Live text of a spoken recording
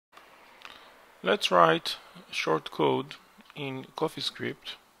Let's write short code in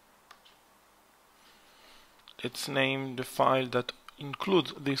CoffeeScript. Let's name the file that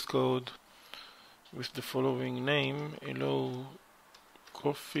includes this code with the following name: hello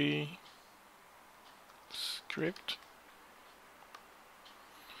CoffeeScript.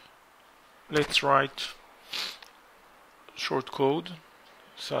 Let's write short code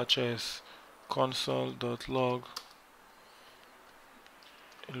such as console.log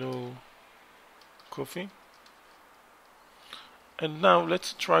hello coffee. And now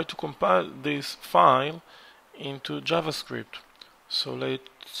let's try to compile this file into JavaScript. So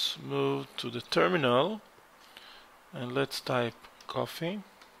let's move to the terminal and let's type coffee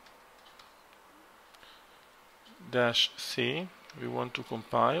 -c. We want to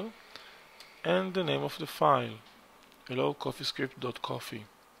compile, and the name of the file, hello CoffeeScript.coffee.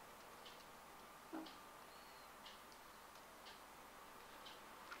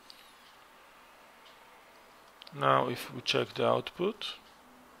 Now if we check the output,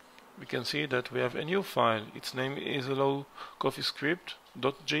 we can see that we have a new file. Its name is hello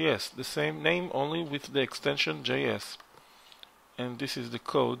CoffeeScript.js, the same name only with the extension JS. And this is the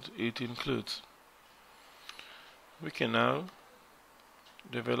code it includes. We can now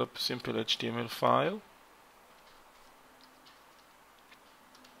develop a simple HTML file.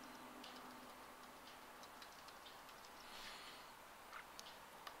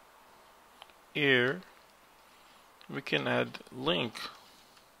 Here we can add link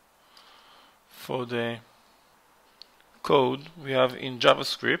for the code we have in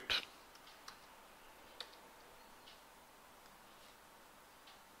JavaScript.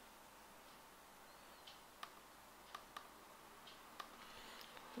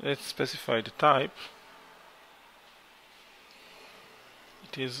 Let's specify the type.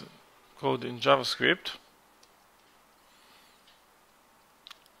 It is code in JavaScript.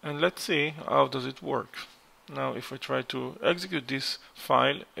 And let's see how does it work. Now if I try to execute this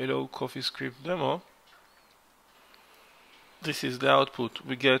file, hello CoffeeScript demo, this is the output.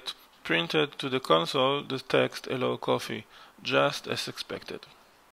 We get printed to the console the text hello coffee, just as expected.